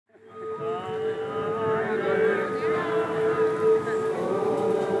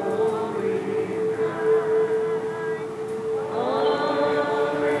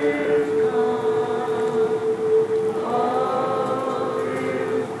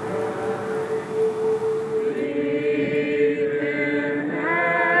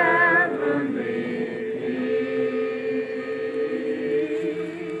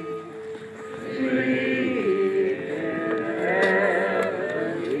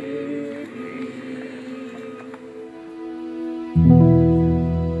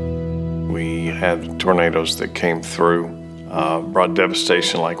had tornadoes that came through, brought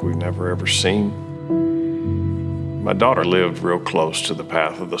devastation like we've never ever seen. My daughter lived real close to the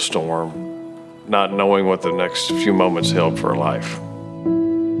path of the storm, not knowing what the next few moments held for her life.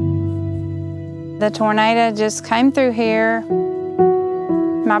 The tornado just came through here.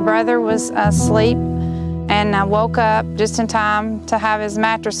 My brother was asleep, and I woke up just in time to have his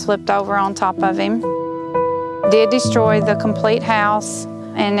mattress flipped over on top of him. Did destroy the complete house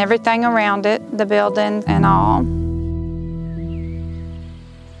and everything around it, the building and all.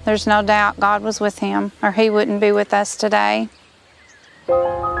 There's no doubt God was with him, or he wouldn't be with us today.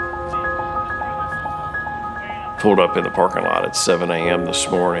 Pulled up in the parking lot at 7 a.m. this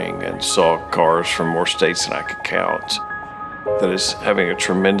morning and saw cars from more states than I could count. That is having a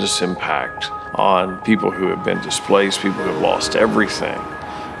tremendous impact on people who have been displaced, people who have lost everything.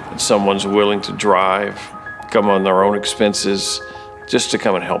 And someone's willing to drive, come on their own expenses, just to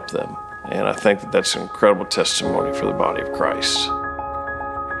come and help them. And I think that that's an incredible testimony for the body of Christ.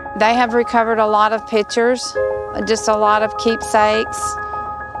 They have recovered a lot of pictures, just a lot of keepsakes.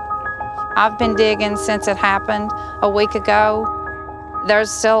 I've been digging since it happened a week ago.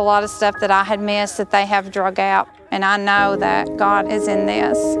 There's still a lot of stuff that I had missed that they have drug out, and I know that God is in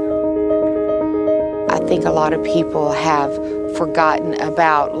this. I think a lot of people have forgotten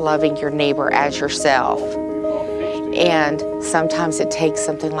about loving your neighbor as yourself. And sometimes it takes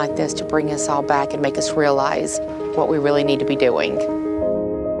something like this to bring us all back and make us realize what we really need to be doing.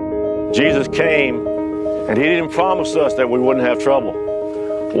 Jesus came, and he didn't promise us that we wouldn't have trouble.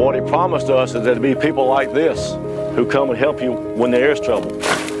 What he promised us is that there'd be people like this who come and help you when there is trouble.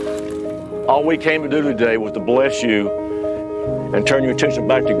 All we came to do today was to bless you and turn your attention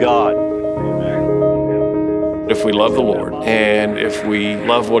back to God. If we love the Lord and if we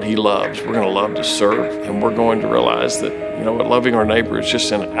love what he loves, we're going to love to serve, and we're going to realize that, you know what, loving our neighbor is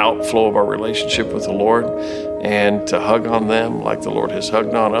just an outflow of our relationship with the Lord, and to hug on them like the Lord has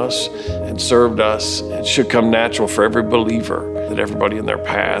hugged on us and served us. It should come natural for every believer that everybody in their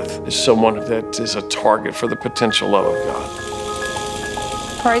path is someone that is a target for the potential love of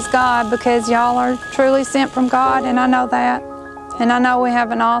God. Praise God, because y'all are truly sent from God, and I know that. And I know we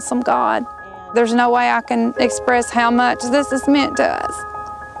have an awesome God. There's no way I can express how much this has meant to us.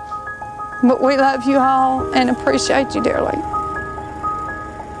 But we love you all and appreciate you dearly.